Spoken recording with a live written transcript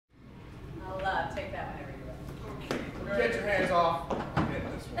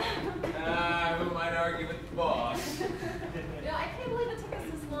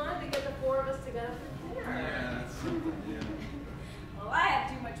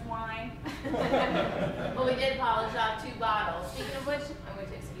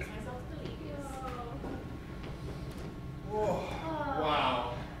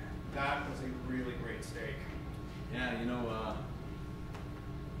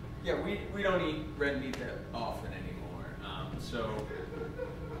Yeah, we don't eat red meat that often anymore. So,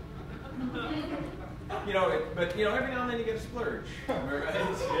 you know, but you know, every now and then you get a splurge. Right?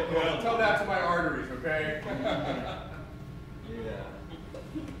 Yeah, tell that to my arteries, okay? Yeah.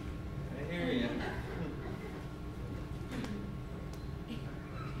 I hear you.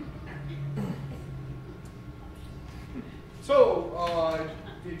 So,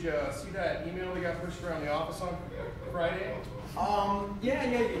 did you see that email that got pushed around the office on Friday? Yeah,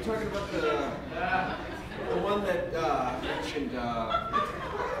 you're talking about the one that mentioned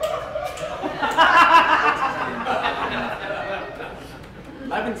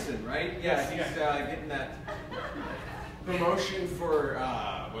Levinson, right? Yeah, he's getting that promotion for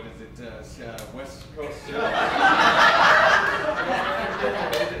what is it? West Coast. Is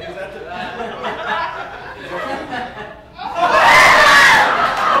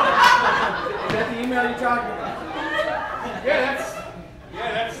that the email you're talking about? Yeah,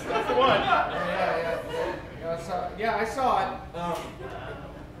 that's the one. Yeah, I saw it.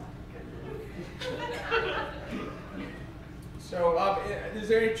 So, is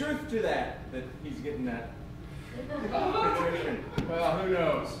there any truth to that he's getting that position? Well, who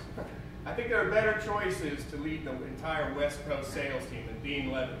knows? I think there are better choices to lead the entire West Coast sales team than Dean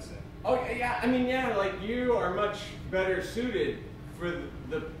Levinson. Oh, yeah, I mean, yeah, like you are much better suited for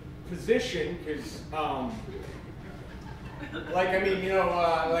the position, because, like, I mean, you know,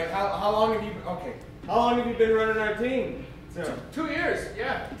 like, how long have you been running our team? So. 2 years,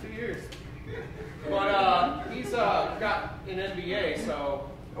 yeah, 2 years. But he's got an MBA, so.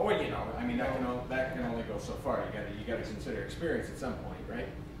 Oh, well, you know, I mean, that can only go so far. You gotta consider experience at some point, right?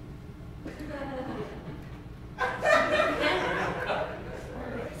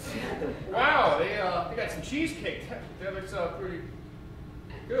 Wow, they got some cheesecake. That looks pretty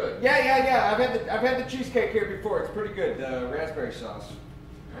good. Yeah. I've had the cheesecake here before. It's pretty good. The raspberry sauce.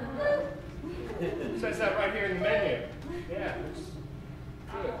 It says that right here in the menu. Yeah, it's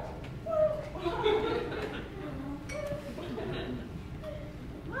good.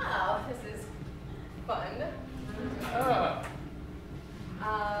 Wow, this is fun.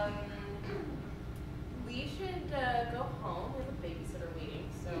 We should go home. We have a babysitter waiting.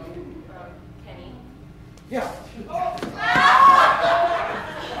 So, Kenny. Yeah. Oh.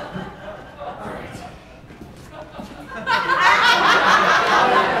 All right.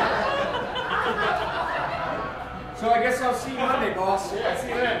 So I guess I'll see you Monday, boss. Yeah, see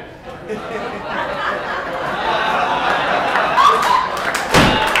you then.